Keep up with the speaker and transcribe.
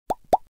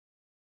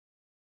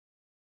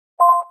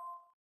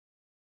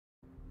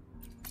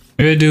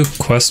Maybe I do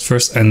quest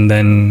first and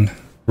then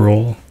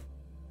roll.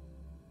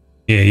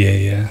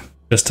 Yeah.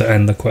 Just to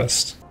end the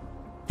quest.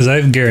 Because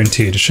I've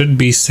guaranteed it should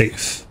be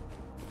safe.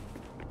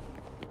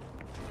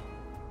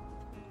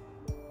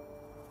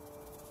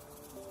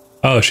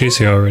 Oh, she's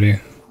here already.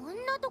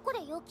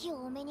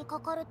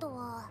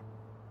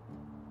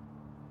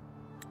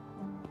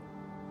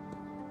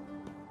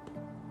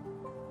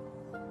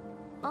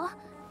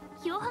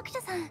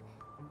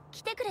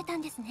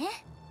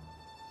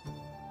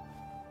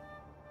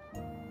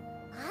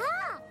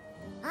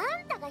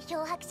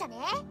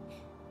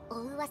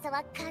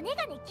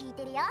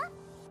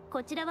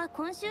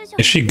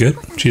 Is she good?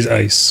 She's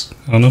ice.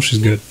 I don't know if she's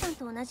good.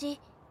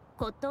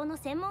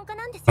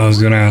 I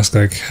was gonna ask,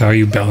 like, how are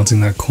you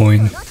balancing that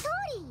coin?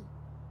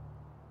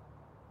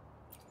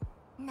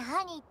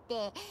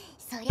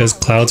 There's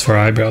clouds for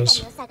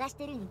eyebrows.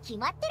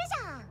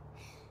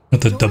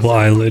 With a double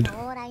eyelid.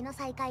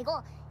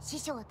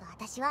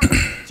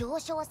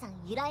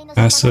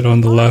 Acid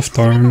on the left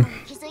arm.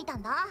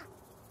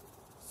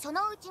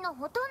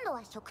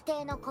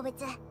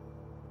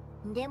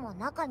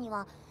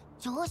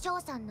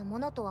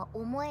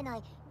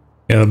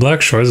 Yeah, the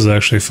Black Shores is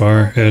actually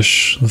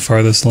far-ish, the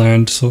farthest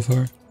land so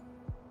far.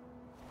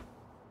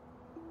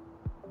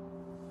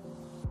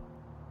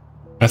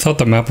 I thought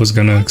the map was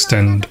gonna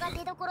extend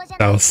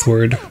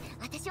southward.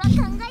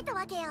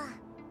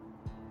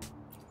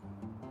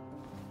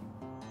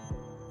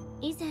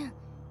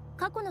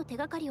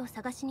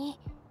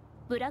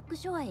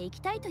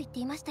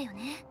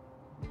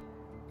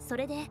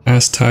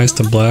 Has ties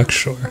to Black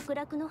Shore.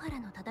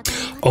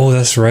 Oh,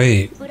 that's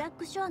right.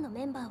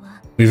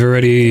 We've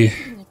already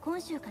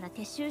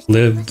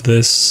lived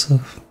this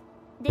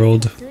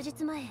world.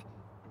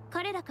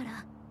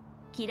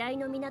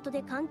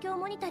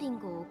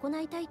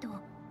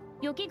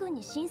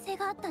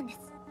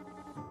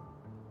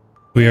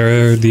 We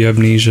are the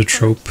amnesia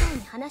trope.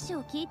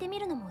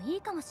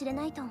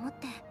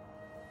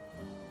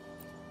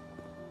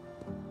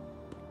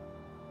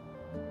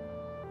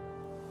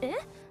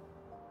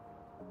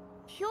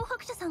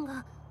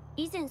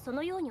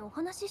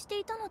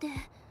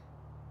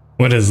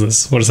 What is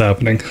this? What is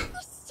happening?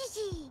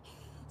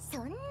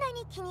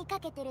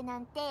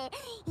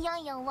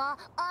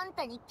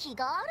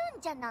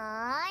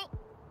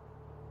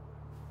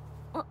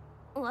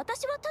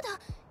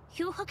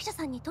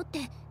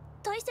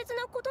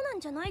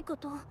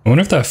 I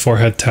wonder if that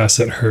forehead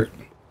tacit hurt.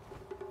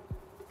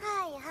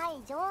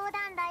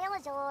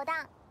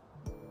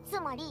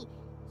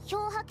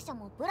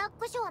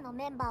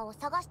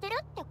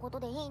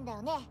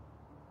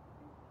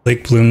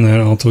 Lake Bloom that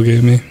Alto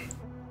gave me.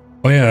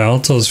 Oh yeah,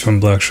 Alto's from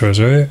Black Shores,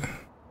 right?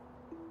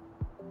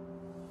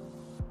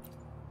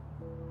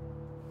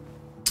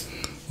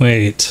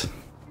 Wait.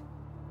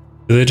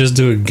 Did they just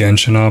do a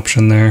Genshin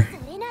option there?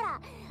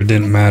 It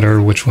didn't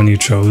matter which one you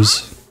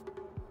chose.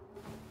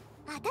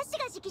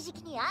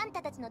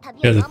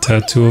 Yeah, the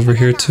tattoo over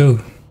here too.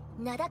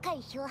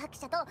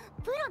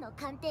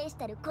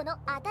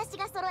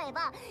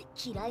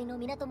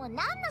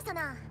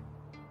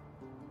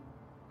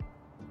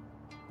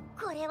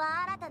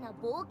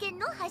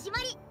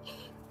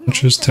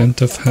 Witches tend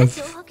to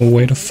have a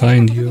way to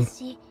find you.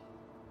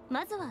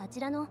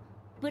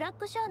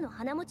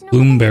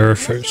 Bloombearer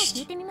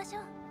first.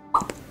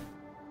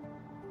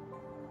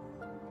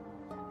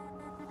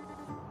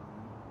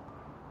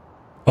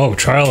 Oh,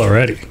 trial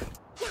already.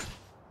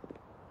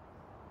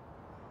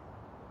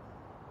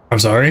 I'm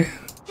sorry?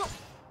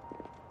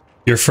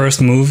 Your first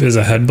move is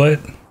a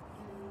headbutt?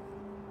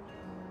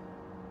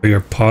 But your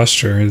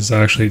posture is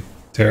actually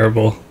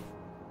terrible.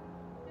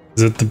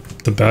 Is it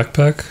the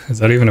backpack? Is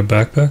that even a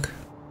backpack?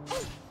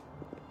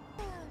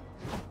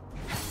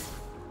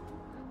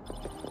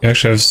 You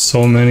actually have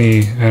so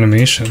many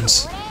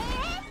animations.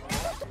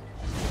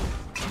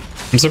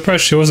 I'm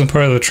surprised she wasn't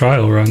part of the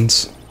trial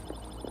runs.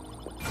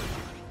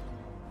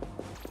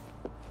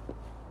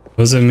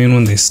 What does it mean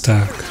when they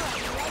stack?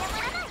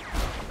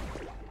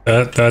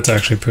 That's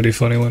actually a pretty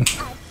funny one.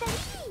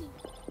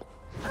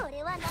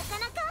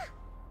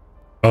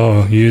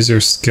 Oh, you use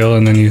your skill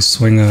and then you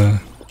swing a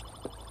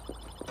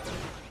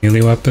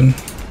melee weapon?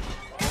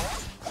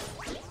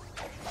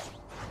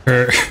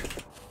 Her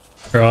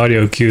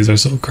audio cues are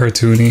so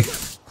cartoony.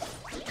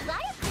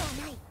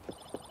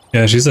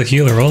 Yeah, she's a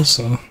healer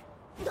also.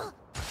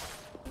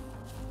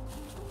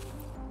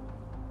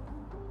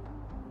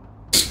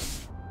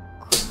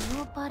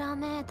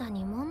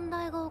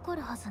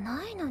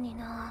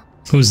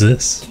 Who's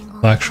this?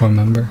 Black Shore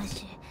member.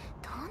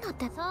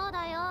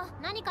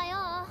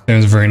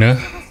 There's Verena.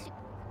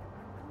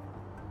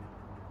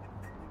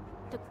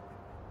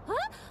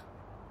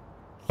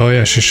 Oh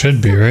yeah, she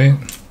should be, right?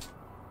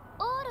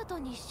 Oh,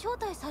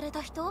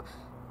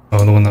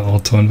 the one that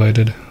Alto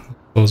invited.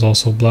 Was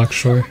also Black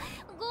Shore.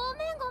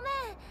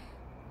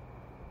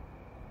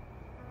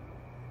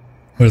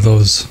 What are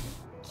those?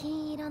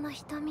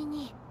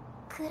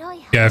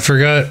 Yeah, I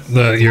forgot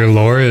that your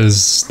lore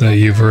is that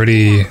you've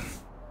already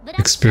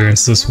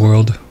experienced this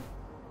world.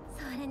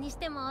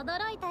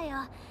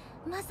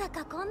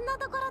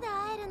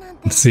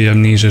 It's the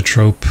amnesia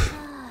trope.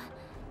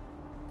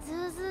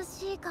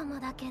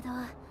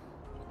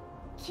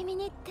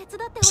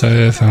 So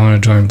if I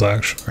want to join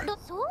Blackshore.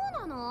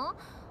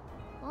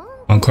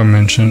 Encore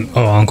mentioned.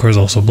 Oh, Encore is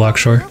also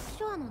Blackshore.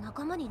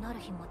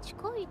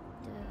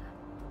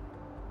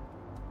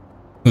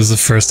 This is the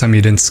first time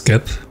you didn't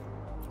skip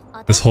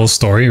this whole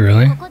story,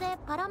 really? What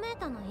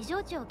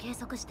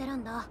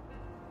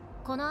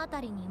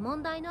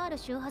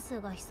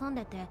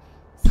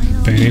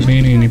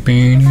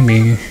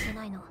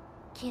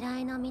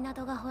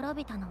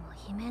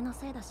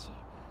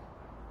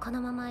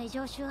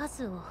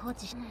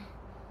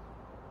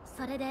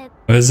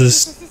is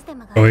this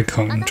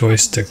Joy-Con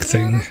joystick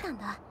thing?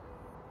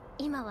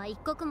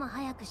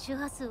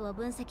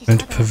 Meant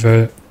to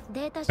prevent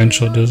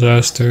potential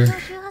disaster.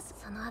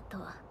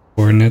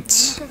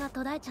 Coordinates.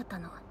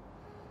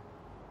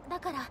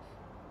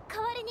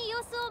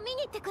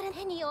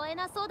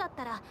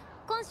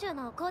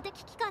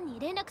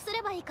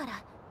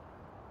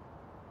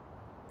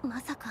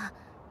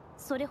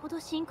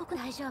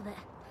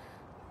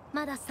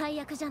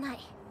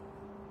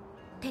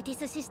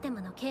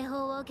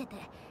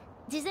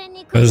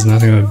 Because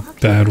nothing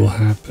bad will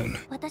happen.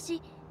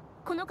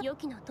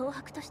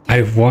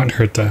 I want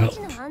her to help.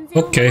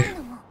 Okay.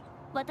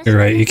 You're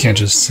right, you can't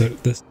just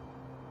sit this.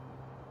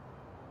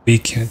 We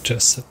can't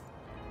just sit.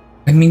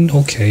 I mean,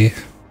 okay.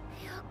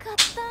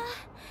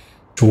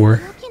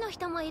 Sure.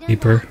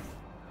 Keeper.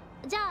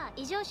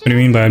 What do you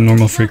mean by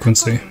abnormal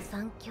frequency?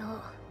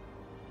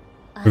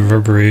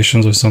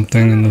 Reverberations or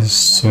something in the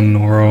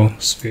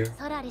sonorosphere.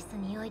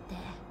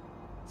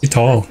 He's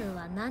tall.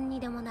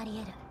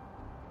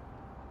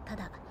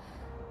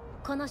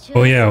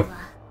 Oh yeah,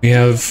 we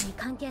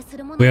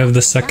have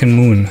the second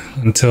moon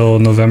until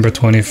November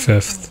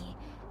 25th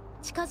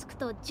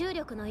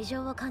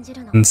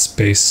in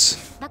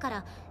space. I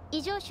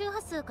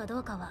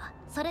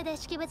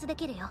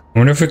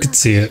wonder if we could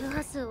see it.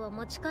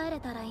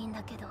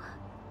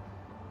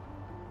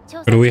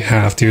 Or do we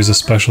have to use a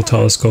special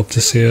telescope to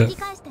see it?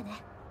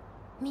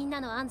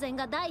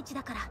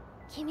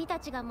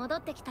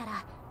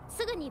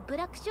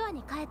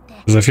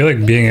 Because I feel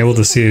like being able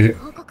to see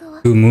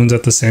 2 moons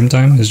at the same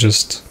time is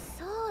just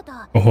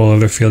a whole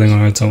other feeling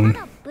on its own.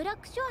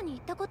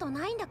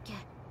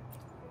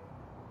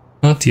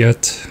 Not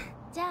yet.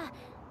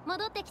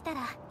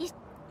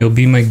 You'll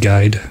be my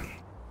guide.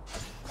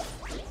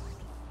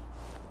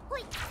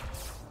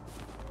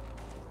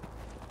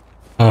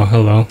 Oh,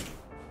 hello.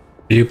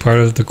 Are you part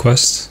of the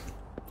quest?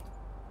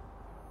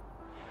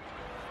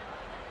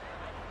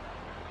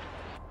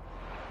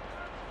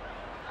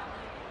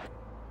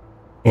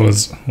 What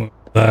was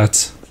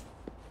that?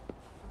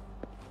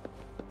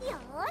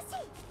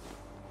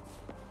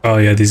 Oh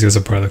yeah, these guys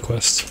are part of the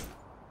quest.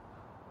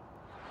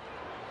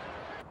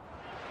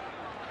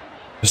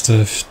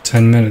 Just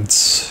 10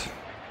 minutes.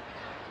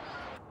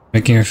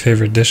 Making our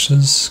favorite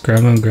dishes,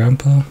 Grandma and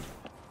Grandpa.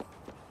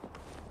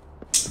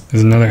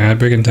 There's another ad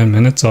break in 10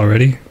 minutes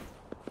already?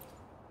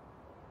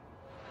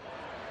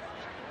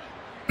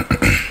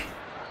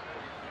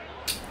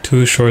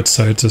 2 short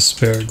sides to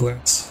spare a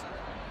glance.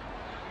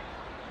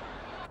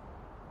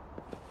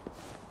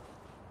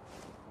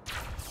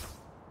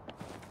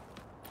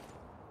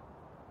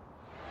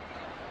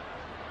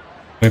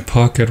 My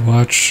pocket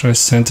watch, I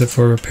sent it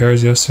for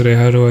repairs yesterday.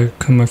 How do I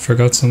come I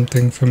forgot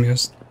something from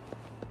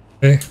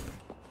yesterday?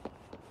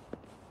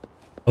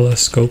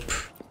 Telescope.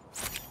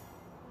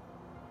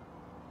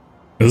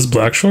 Is this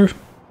Blackshore?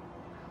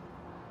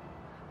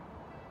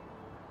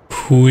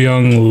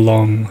 Huyang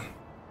Long.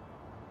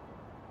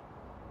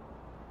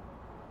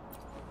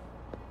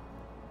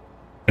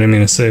 I didn't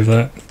mean to save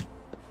that.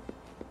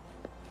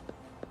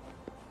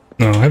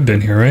 No, I've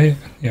been here, right?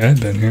 Yeah,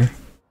 I've been here.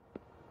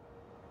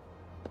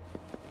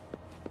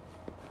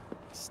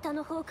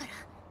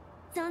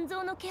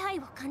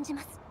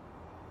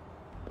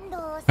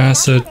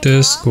 Acid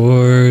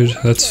Discord.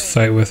 Let's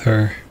fight with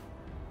her.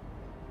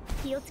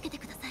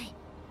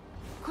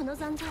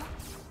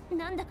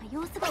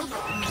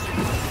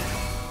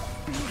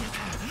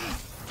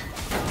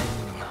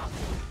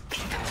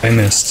 I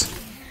missed.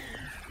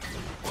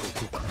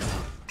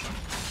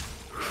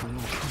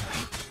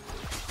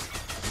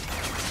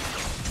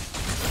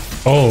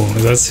 Oh,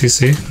 is that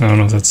CC? I don't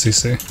know if that's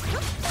CC.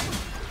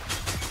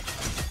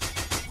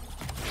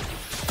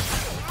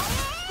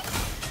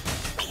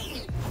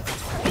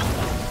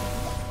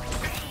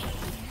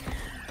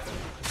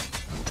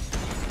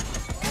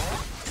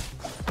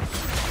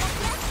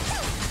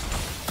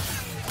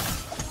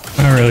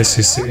 Not really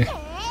CC.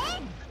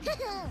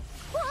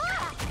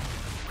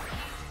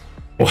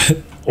 What?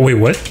 Oh, wait,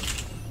 what?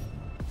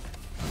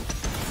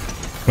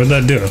 What did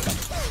that do?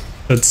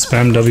 That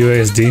spam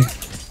WASD?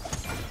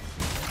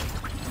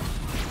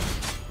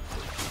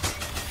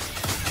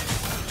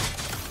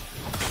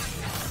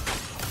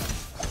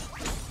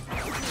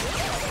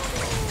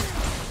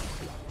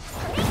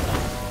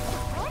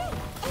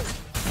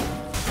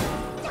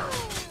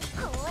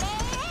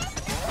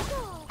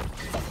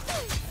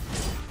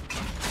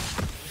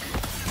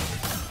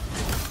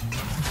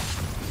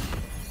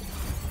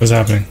 What's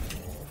happening?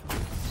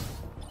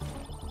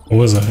 What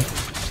was that?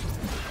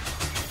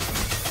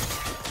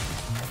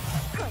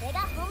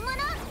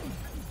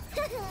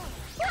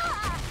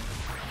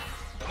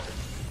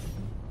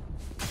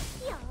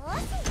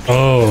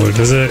 Oh,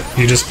 does it?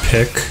 You just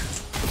pick?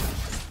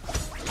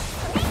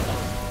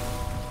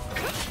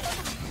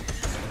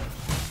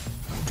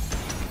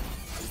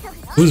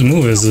 Whose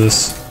move is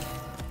this?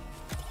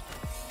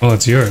 Oh,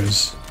 it's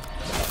yours.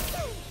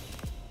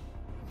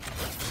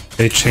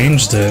 They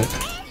changed it.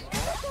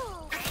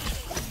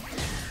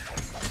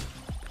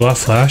 A lot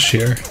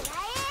flashier.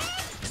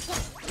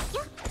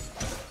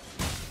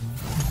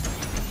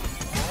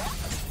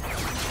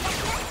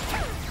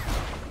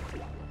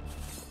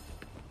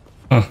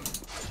 Huh.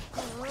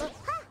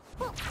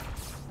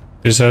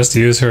 She just has to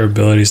use her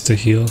abilities to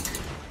heal.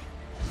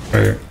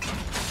 Or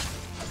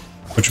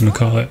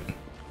whatchamacallit.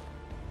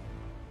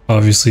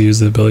 Obviously use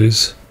the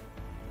abilities.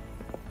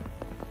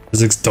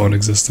 Physics don't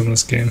exist in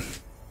this game.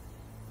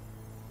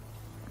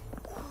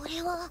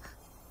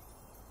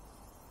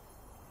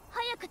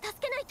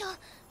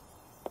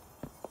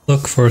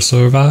 Look for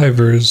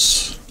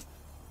survivors.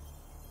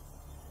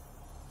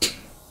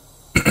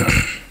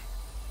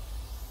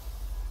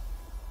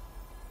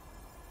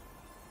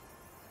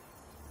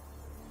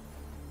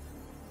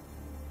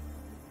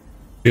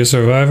 You a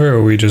survivor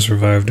or we just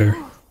revived her?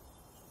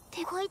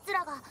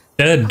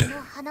 Dead.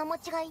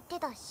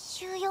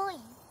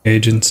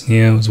 Agents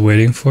Nia was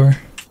waiting for?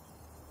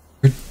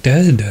 We're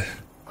dead.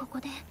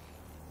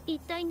 He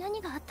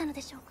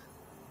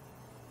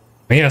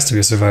has to be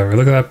a survivor.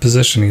 Look at that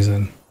position he's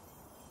in.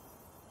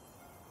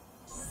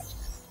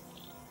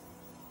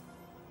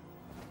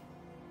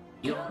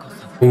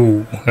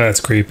 Ooh,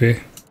 that's creepy.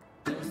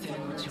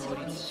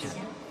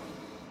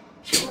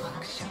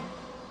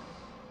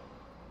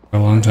 For a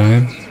long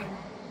time.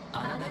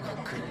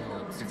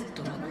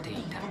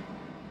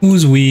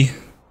 Who's we?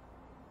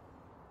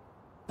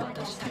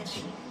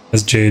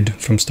 That's Jade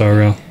from Star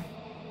Rail.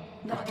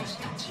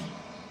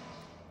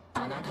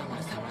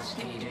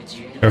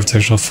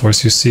 Gravitational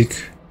force you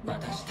seek.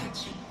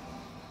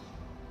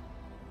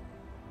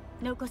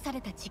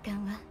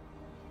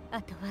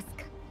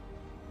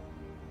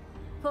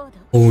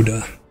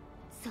 Oda.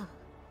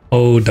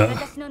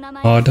 Oda.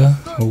 Oda?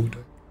 Oda.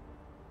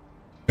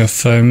 We have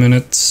 5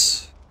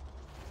 minutes.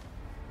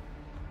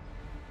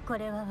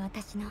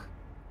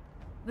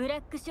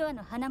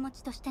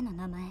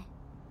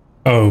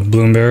 Oh,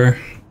 Bloombearer.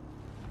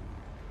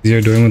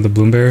 You're doing with the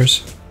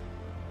Bloombearers?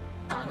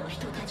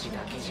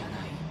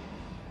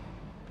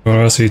 What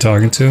else are you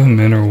talking to?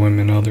 Men or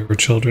women? Oh, they were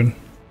children.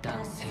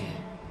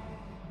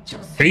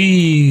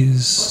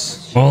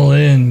 Freeze! All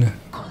in.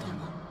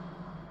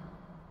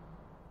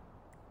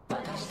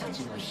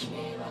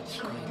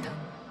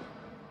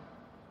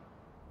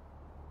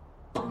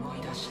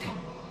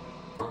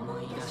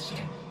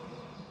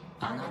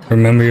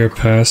 Remember your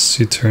past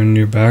you turned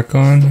your back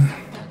on?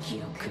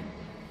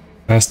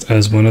 Past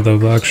as one of the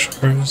Black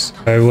Shores.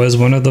 I was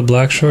one of the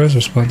Black Shores.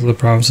 Respond to the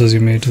promises you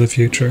made to the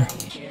future.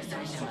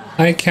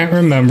 I can't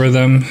remember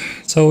them,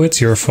 so it's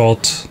your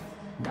fault.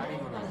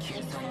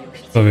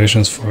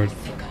 Salvation's for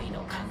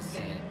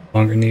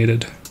longer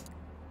needed.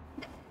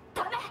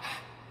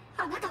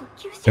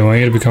 They want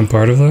you to become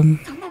part of them?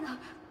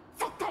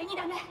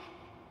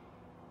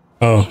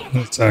 Oh,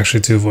 it's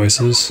actually 2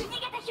 voices.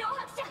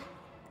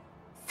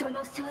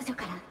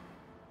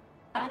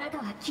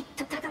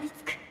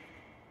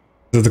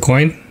 Is it the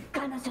coin?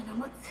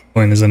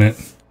 Coin, isn't it?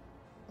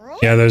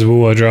 Yeah, there's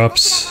Wuwa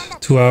drops.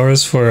 2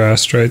 hours for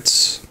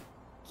asteroids.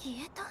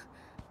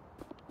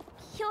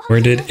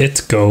 Where did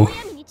it go?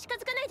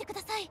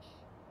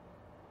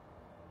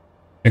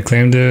 I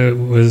claimed it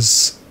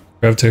was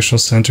gravitational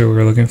center we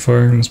were looking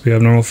for. It must be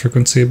abnormal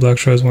frequency. Black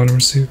Shores want to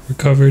receive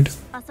recovered.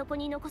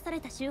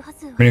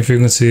 Any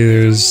frequency,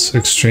 there's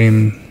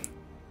extreme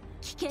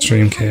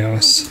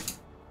chaos.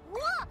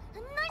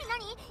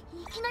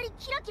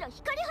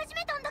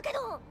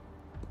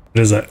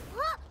 What is that?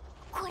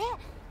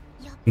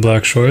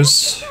 Black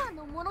Shores?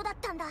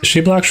 Is she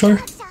Black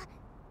Shore?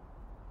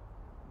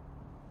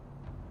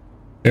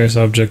 Various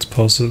objects,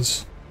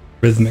 pulses.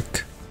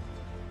 Rhythmic.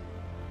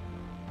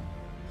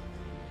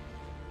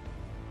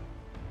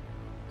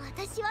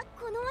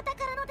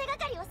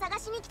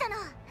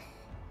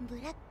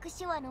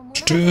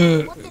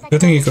 I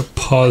think you could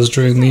pause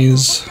during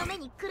these.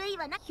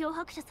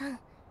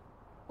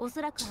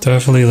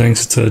 Definitely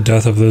links to the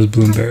death of those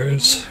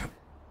Bloombearers.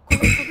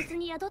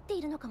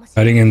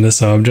 Hiding in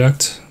this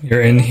object?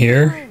 You're in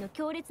here?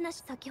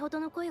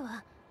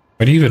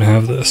 Why do you even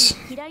have this?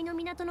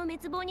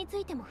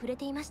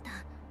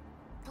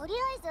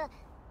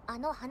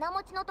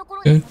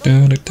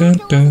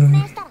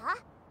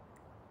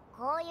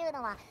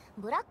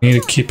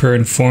 Need to keep her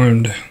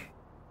informed.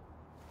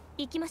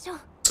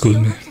 Excuse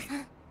me.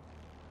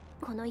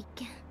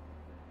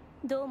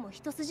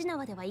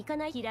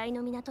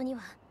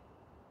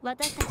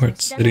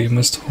 Port City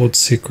must hold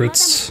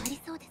secrets.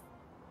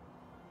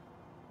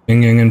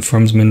 Yang Yang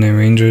informs Midnight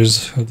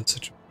Rangers of the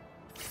situation.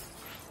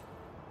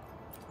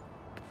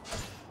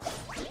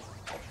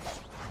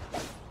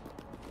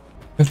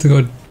 have to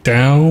go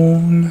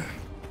down.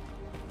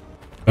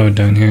 Oh,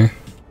 down here.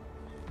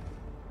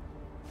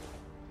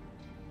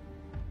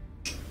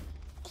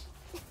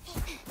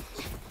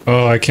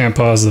 Oh, I can't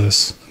pause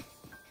this.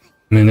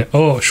 Minute.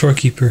 Oh,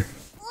 Shorekeeper.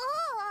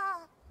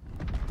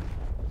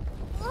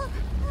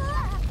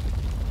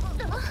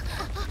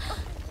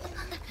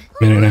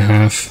 Minute and a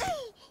half.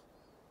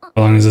 How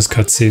long is this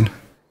cutscene?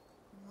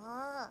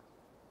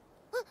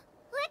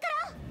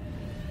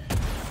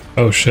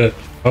 Oh shit.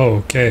 Oh,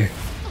 okay.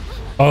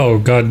 Oh,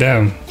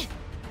 goddamn.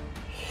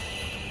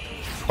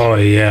 Oh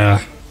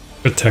yeah.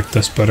 Protect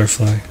us,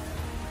 butterfly.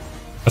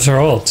 That's our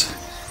ult.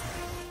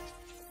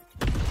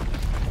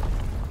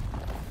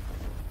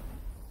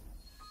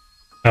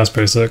 That's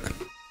pretty sick.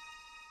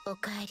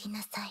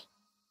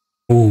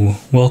 Ooh,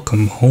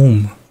 welcome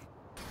home.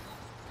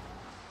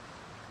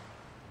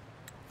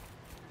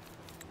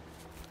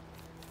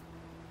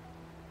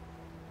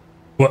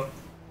 What?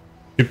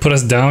 You put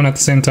us down at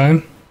the same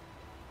time?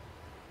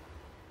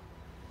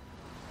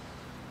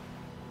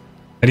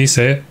 How do you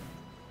say it?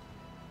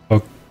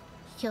 Oh.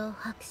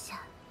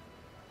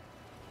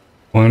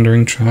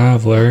 Wandering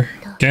traveler.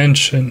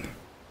 Genshin.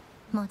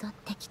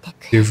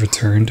 You've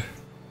returned.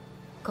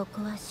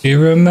 He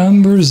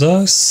remembers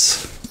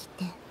us.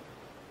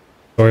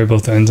 Story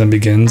both ends and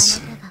begins.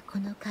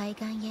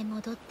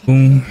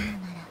 Boom.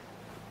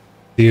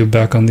 See you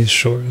back on these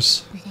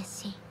shores.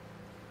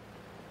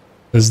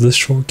 Is this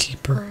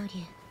Shorekeeper?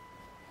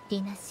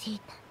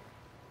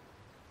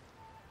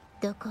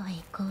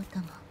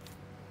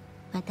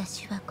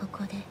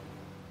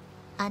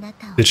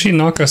 Did she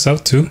knock us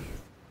out too?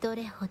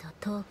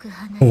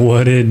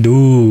 What it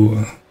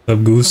do? The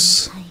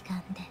goose.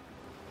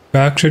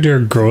 Fractured your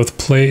growth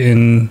plate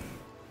in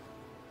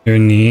your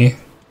knee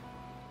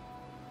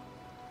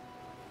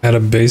at a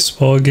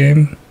baseball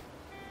game?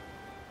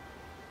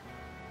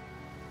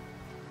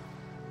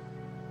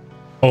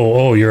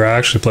 Oh, you're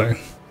actually playing.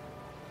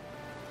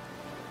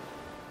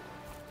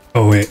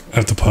 Oh wait, I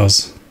have to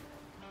pause.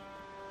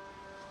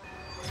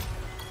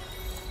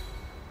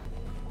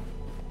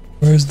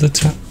 Where's the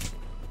tap?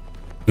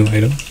 New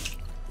item.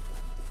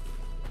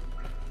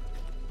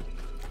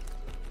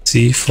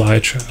 See fly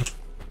trap.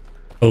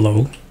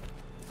 Hello.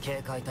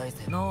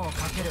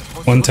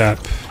 One tap.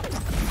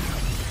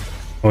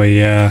 Oh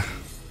yeah.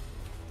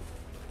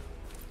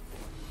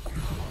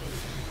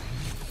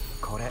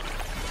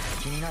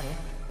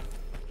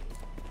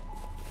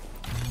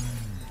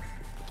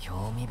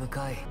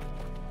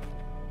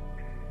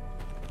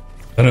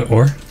 Is that an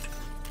ore?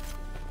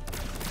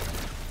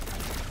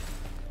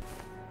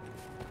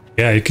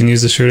 Yeah, you can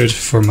use the shooter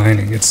for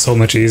mining. It's so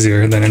much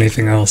easier than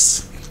anything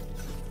else.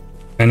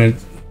 And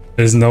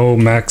there's no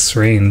max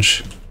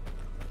range.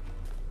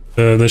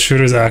 The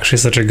shooter is actually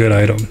such a good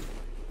item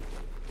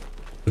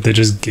that they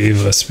just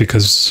gave us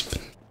because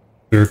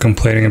we were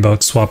complaining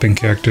about swapping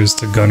characters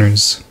to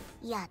gunners.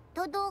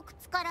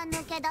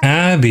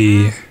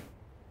 Abby!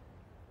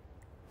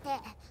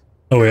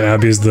 Oh wait,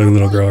 Abby's the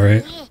little girl,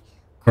 right?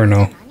 Or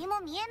no?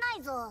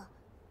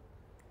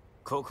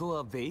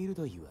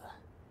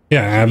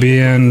 Yeah, Abby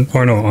and...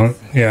 or no,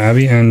 yeah,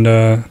 Abby and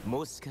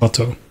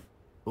Otto.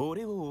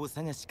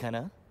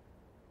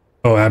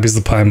 Oh, Abby's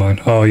the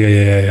Paimon. Oh,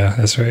 yeah,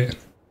 that's right.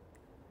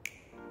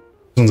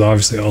 This one's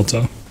obviously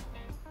Alto.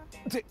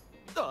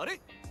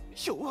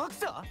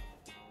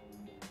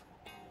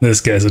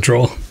 This guy's a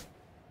troll.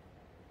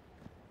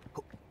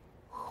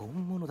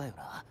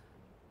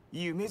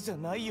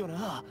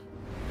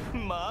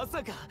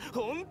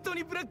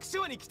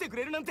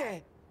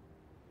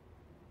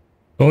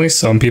 Only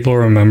some people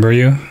remember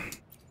you.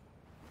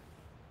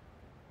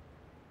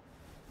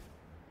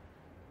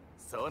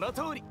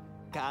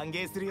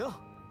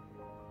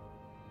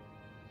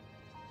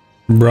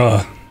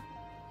 Bruh.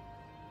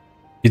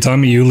 You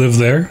telling me you live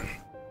there?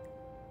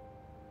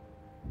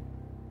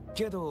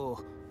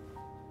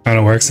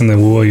 Kinda works in the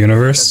Wuwa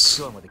universe?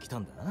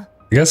 I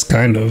guess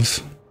kind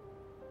of.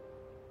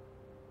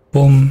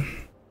 Boom.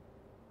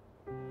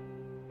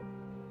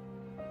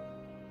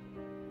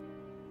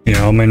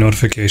 Yeah, all my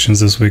notifications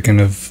this weekend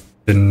have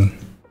been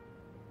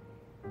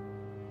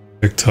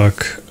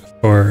TikTok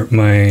for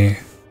my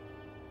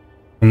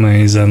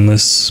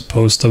Zenless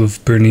post of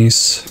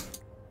Bernice.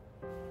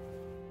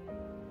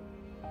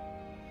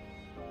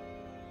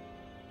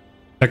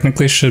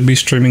 Technically should be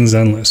streaming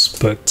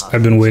Zenless, but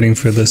I've been waiting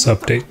for this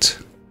update.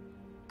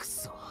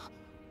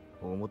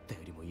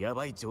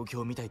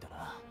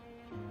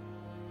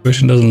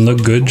 Situation doesn't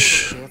look good.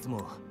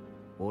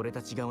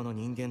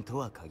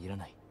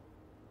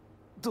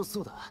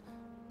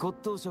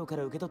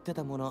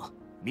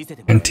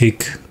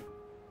 Antique.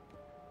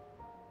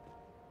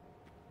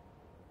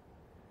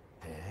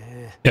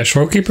 Yeah,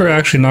 Shorekeeper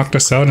actually knocked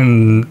us out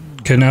and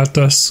kidnapped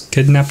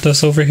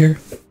us over here.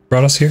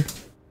 Brought us here.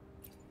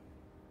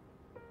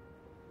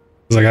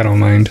 I was like, I don't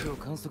mind.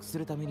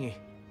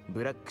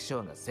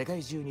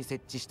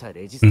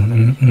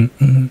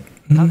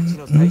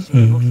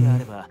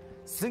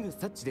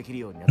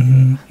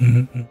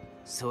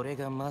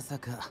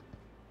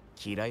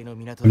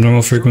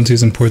 Abnormal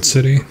frequencies in Port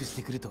City.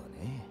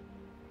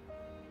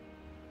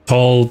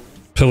 tall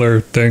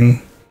pillar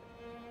thing.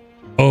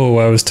 Oh,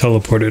 I was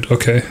teleported.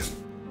 Okay.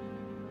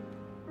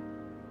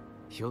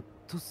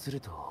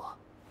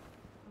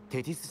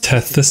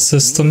 Tethys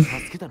system?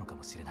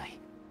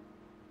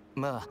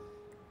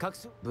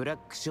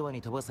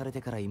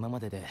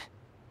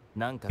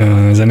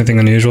 Is anything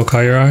unusual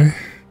caught your eye?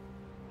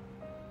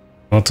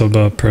 Also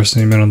about a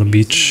person you met on the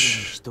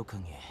beach.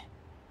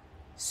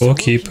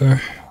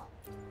 Shorekeeper.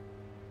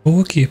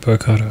 Shorekeeper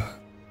kara.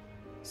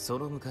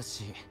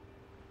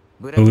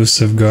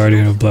 Elusive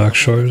guardian of Black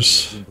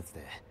Shores.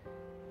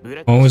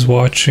 Always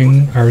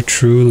watching our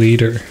true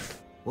leader.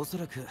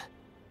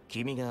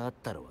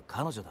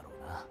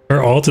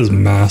 Her ult is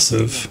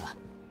massive.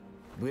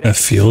 That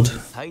field.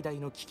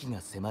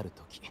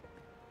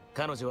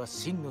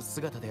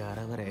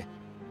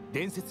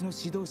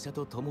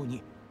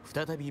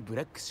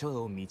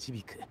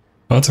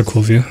 Oh, that's a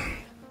cool view.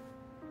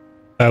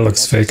 That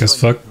looks fake as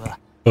fuck.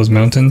 Those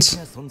mountains.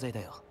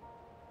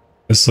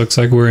 This looks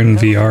like we're in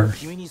VR.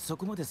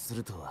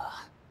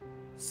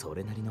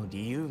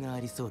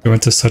 We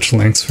went to such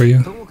lengths for you.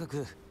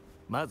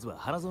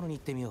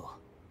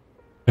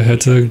 I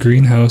head to the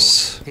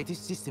greenhouse.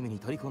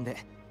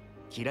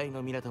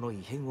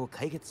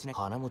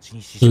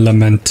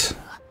 Lament.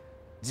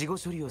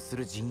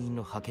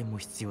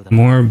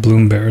 More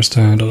bloom bears to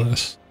handle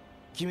this.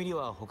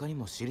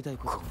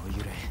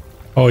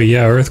 Oh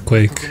yeah,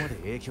 earthquake.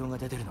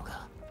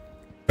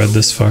 Read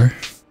this far.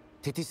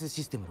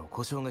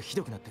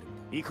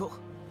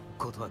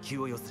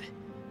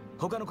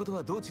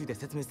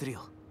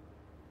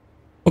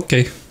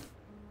 Okay.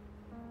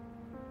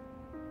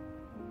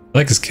 I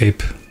like his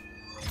cape.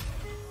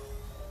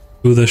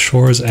 To the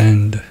shore's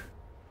end.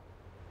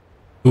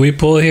 Do we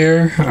pull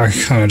here? I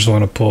kinda just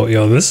wanna pull.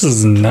 Yo, this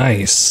is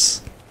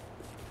nice.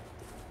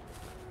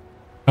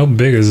 How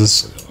big is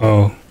this?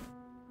 Oh.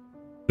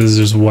 This is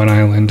just one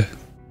island.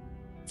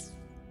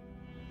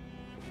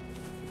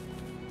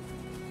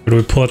 Or do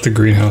we pull at the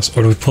greenhouse?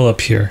 Or do we pull up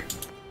here?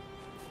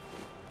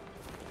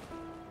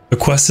 The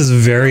quest is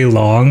very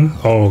long.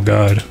 Oh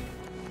god.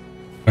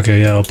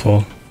 Okay, yeah, I'll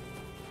pull.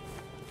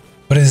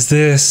 What is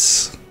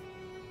this?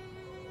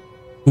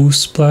 Ooh,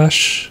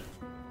 splash?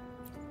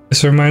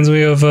 This reminds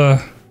me of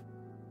a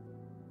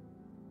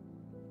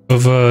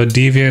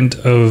deviant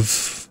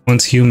of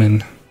once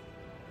human.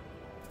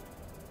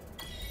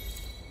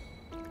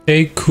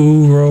 Hey,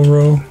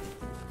 Kuroro.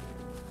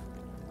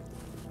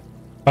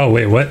 Oh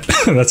wait, what?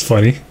 That's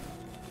funny.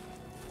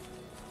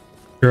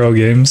 Kuro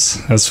Games.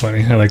 That's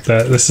funny. I like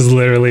that. This is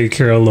literally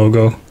Kuro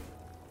logo.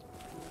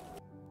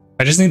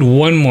 I just need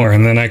one more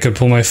and then I could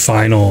pull my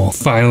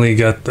finally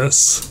get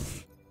this.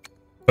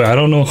 But I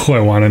don't know who I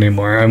want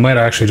anymore. I might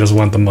actually just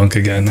want the monk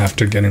again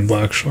after getting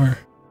Blackshore.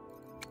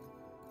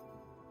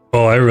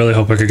 Oh, I really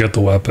hope I could get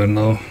the weapon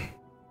though.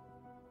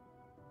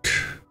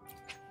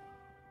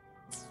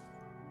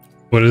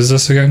 What is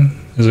this again?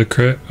 Is it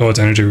crit? Oh, it's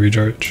energy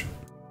recharge.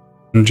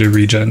 Energy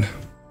regen.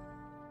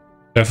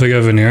 Definitely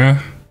get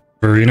Vanera.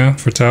 Verena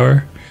for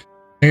tower.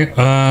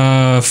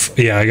 Yeah,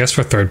 I guess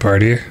for third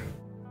party.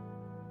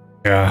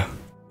 Yeah,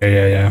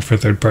 for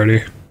third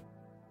party.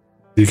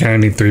 You kind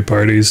of need 3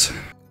 parties.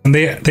 And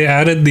they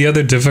added the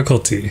other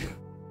difficulty.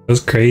 It was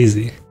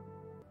crazy.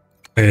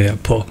 Yeah,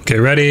 pull. Okay,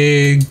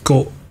 ready,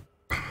 go.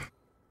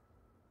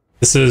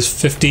 This is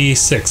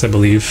 56, I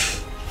believe.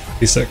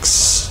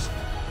 56.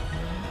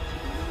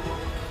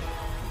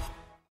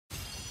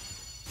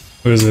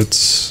 What is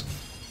it?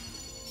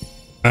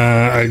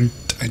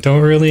 I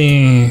don't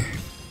really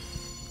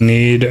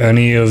need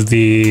any of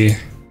the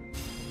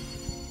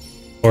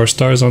 4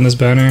 stars on this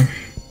banner.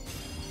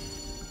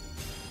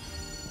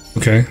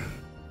 Okay.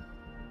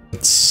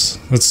 That's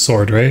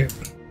sword, right?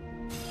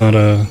 Not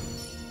a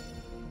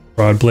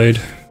broad blade.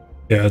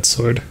 Yeah, it's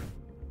sword.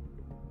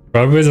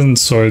 Broad blades and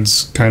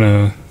swords kind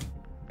of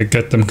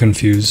get them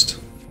confused.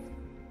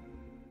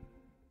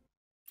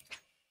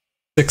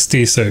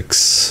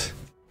 66.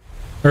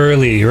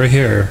 Early, right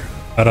here.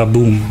 Bada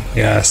boom.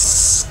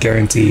 Yes,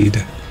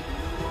 guaranteed.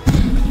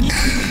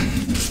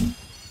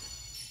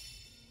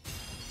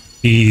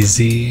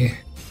 Easy.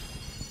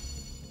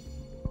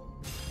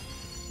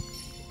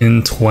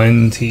 In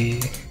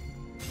 20.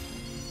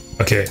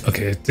 Okay,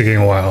 it's taking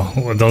a while.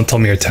 Well, don't tell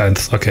me you're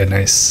 10th. Okay,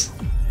 nice.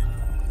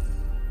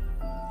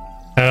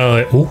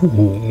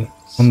 Ooh,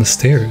 on the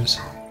stairs.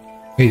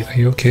 Wait, are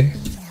you okay?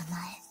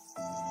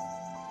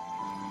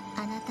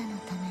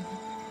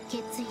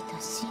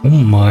 Oh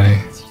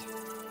my.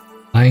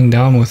 Lying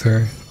down with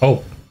her.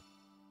 Oh.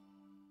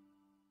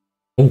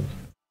 Oh.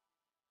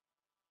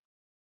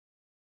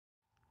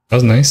 That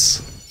was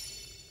nice.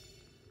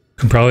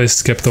 Can probably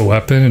skip the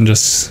weapon and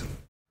just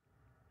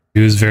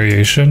use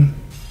variation.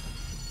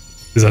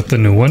 Is that the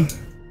new one?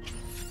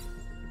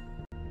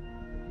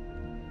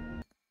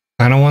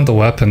 I don't want the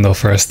weapon though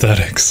for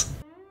aesthetics.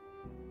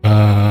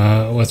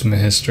 What's my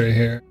history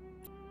here?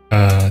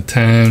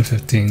 10,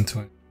 15,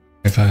 20,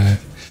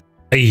 25.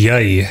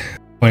 Ay,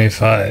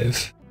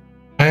 25.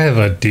 I have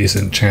a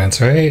decent chance,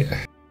 right?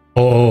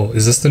 Oh,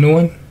 is this the new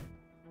one?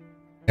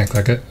 Can't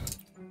click it.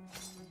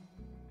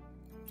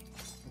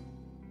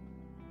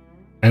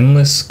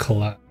 Endless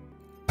collapse.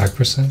 Attack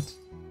percent?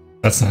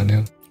 That's not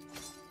new.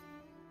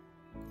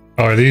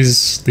 Oh, are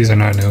these are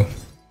not new.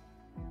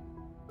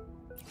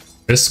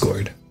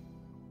 Discord.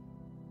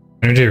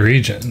 Energy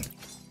regen.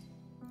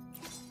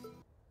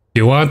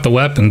 You want the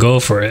weapon, go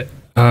for it.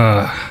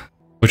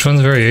 Which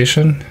one's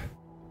variation?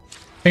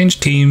 Change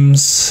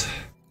teams.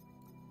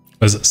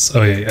 What is this?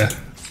 Oh yeah.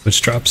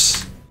 Which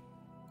drops?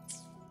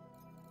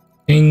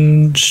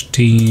 Change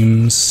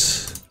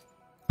teams.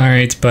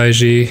 Alright,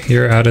 Baiji,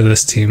 you're out of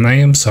this team. I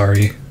am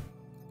sorry.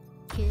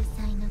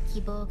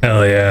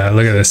 Hell yeah,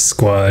 look at this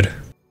squad.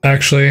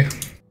 Actually,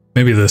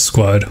 maybe this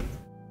squad.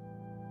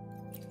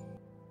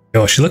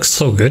 Yo, she looks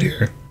so good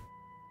here.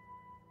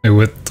 Like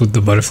with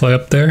the butterfly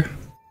up there.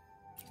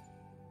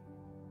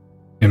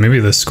 Yeah, maybe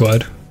this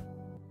squad.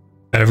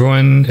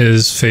 Everyone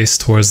is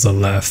faced towards the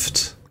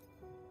left.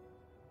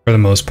 For the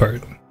most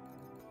part.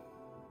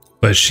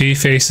 But she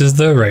faces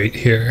the right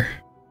here.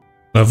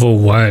 Level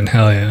 1,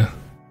 hell yeah.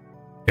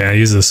 Yeah,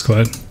 use this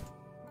squad.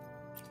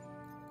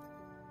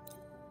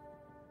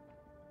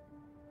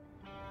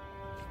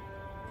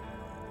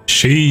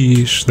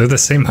 Sheesh, they're the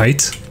same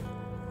height.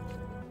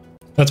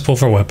 Let's pull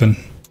for weapon.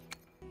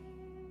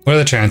 What are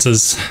the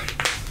chances?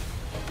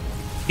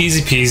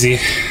 Easy peasy.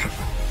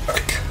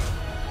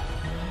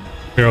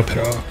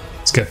 Pero.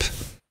 Skip.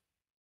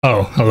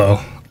 Oh, hello.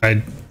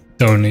 I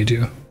don't need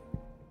you.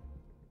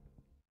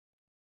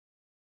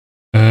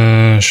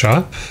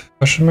 Shop?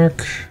 Question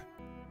mark?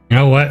 You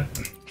know what?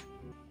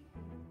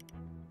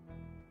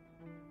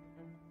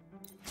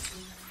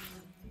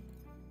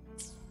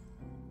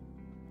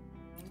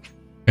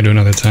 I do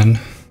another 10.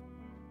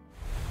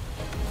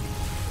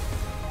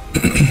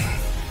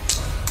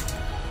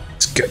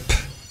 Skip.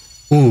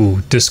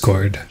 Ooh,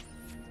 Discord.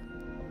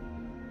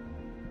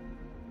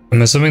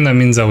 I'm assuming that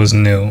means that was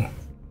new.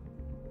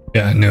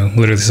 Yeah, new.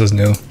 Literally says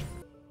new.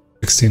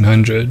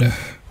 1600.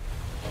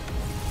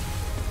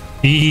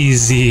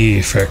 Easy,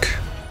 frick.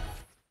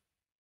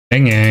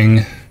 Dang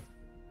yang.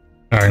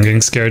 Alright, I'm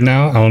getting scared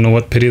now. I don't know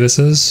what pity this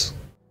is.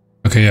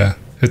 Okay, yeah.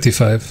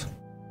 55.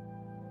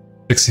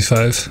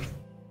 65.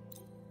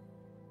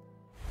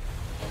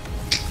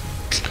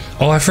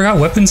 Oh, I forgot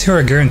weapons here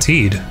are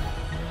guaranteed.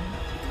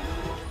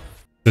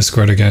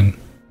 Discord again.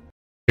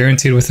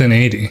 Guaranteed within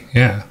 80.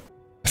 Yeah.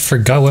 I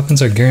forgot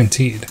weapons are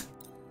guaranteed.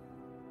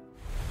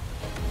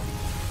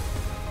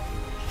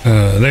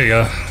 There you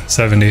go.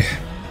 70.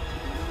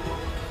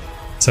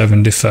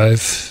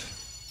 75.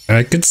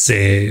 I could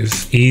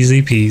save.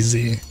 Easy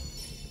peasy.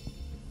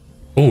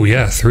 Oh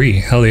yeah, 3.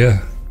 Hell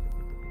yeah.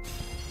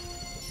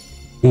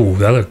 Ooh,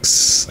 that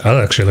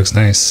actually looks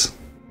nice.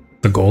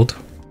 The gold.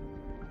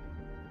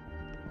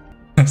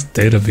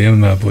 Data BM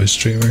my boy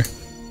streamer.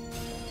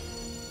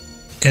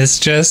 It's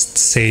just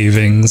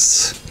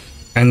savings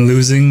and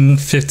losing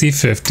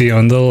 50-50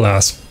 on the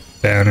last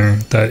banner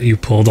that you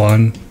pulled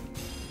on.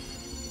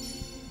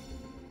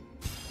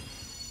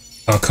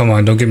 Oh come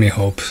on, don't give me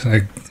hope.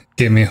 It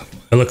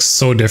looks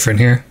so different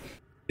here.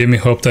 Give me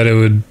hope that it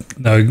would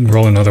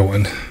roll another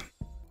one.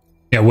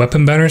 Yeah,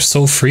 weapon banner's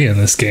so free in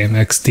this game.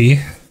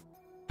 XD.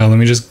 Now let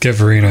me just get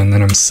Verena and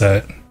then I'm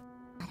set.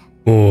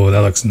 Oh,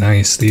 that looks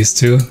nice. These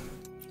two.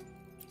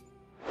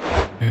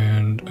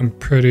 And I'm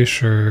pretty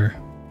sure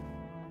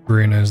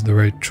Verena is the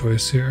right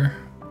choice here.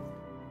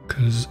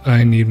 Because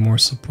I need more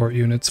support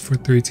units for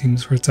 3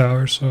 teams for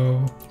tower,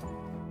 so...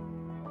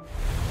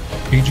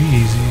 GG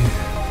easy.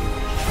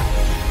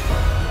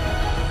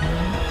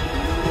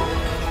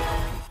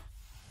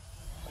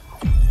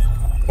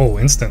 Oh,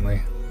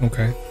 instantly.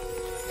 Okay.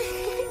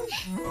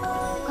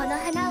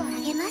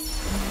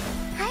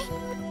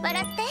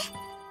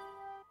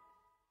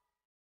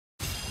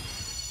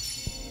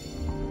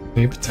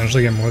 Can you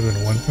potentially get more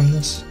than 1 from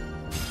this?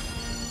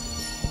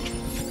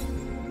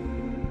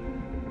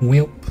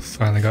 Welp,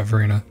 finally got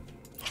Verena.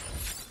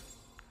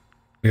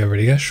 We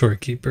already got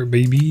Shorekeeper,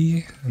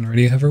 baby. And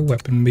already have her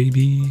weapon,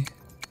 baby.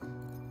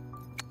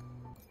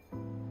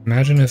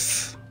 Imagine, real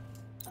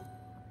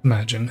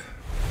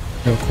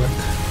quick.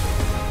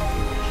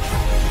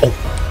 Oh,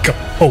 God.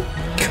 Oh,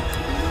 God.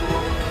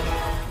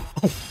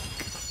 Oh.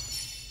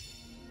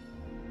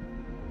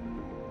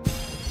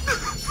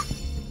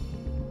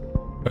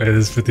 It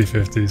is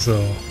 50-50,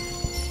 so...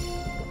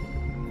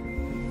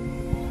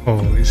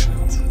 Holy shit.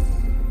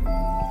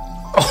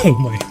 Oh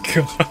my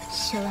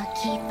gosh.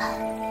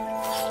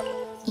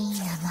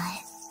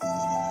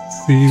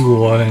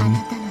 C1.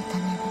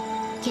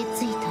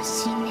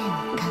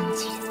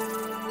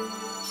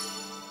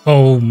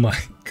 Oh my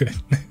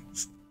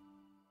goodness.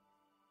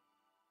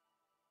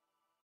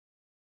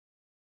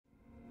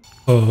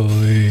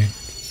 Holy...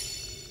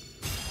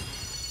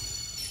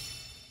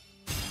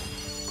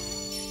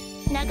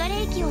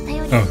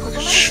 Oh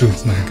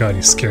shoot, my god,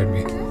 you scared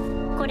me.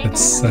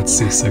 That's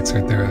C6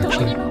 right there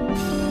actually.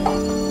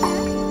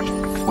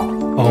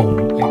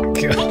 Oh